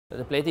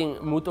De plating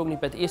moet ook niet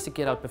bij de eerste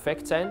keer al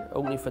perfect zijn,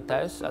 ook niet voor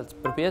thuis.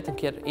 Probeer het een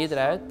keer eerder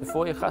uit,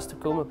 voor je gasten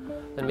komen.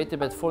 Dan weet je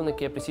bij de volgende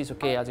keer precies,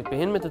 oké, als ik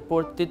begin met het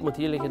bord, dit moet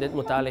hier liggen, dit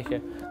moet daar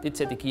liggen, dit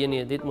zet ik hier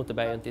neer, dit moet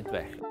erbij en dit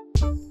weg.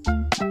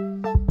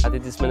 Ja,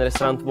 dit is mijn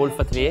restaurant Wolf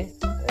Atelier.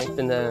 Ik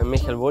ben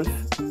Michael Wolf.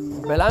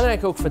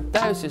 Belangrijk ook voor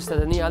thuis is dat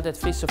er niet altijd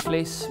vis of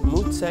vlees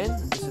moet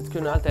zijn. Dus het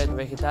kunnen altijd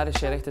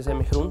vegetarische gerechten zijn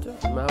met groenten.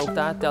 Maar ook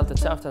daar telt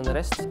hetzelfde aan de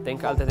rest.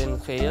 Denk altijd in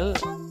het geheel.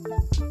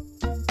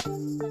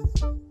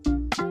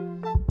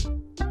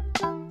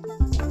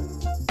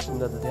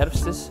 Omdat het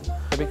herfst is,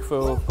 heb ik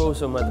voor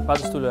gekozen om de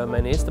paddenstoelen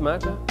mayonaise te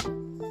maken.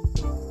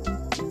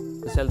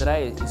 De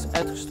selderij is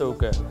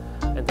uitgestoken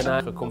en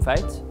daarna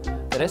geconfijt.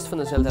 De rest van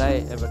de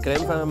selderij hebben we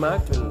crème van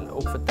gemaakt. We willen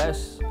ook voor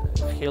thuis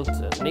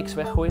scheelt niks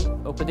weggooien.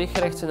 Op dit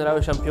gerecht zijn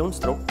rauwe champignons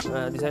erop.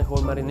 Die zijn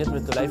gewoon marineerd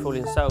met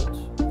olijfolie en zout.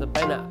 Dat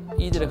bijna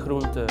iedere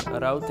groente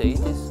rauw te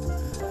eten is.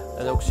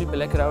 En ook super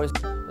lekker rauw is.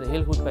 Wat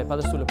heel goed bij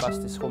paddenstoelen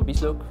past is gewoon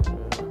bieslook.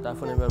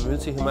 Daarvoor hebben we een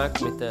emulsie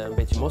gemaakt met een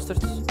beetje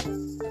mosterd.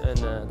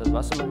 En dat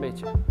was hem een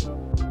beetje.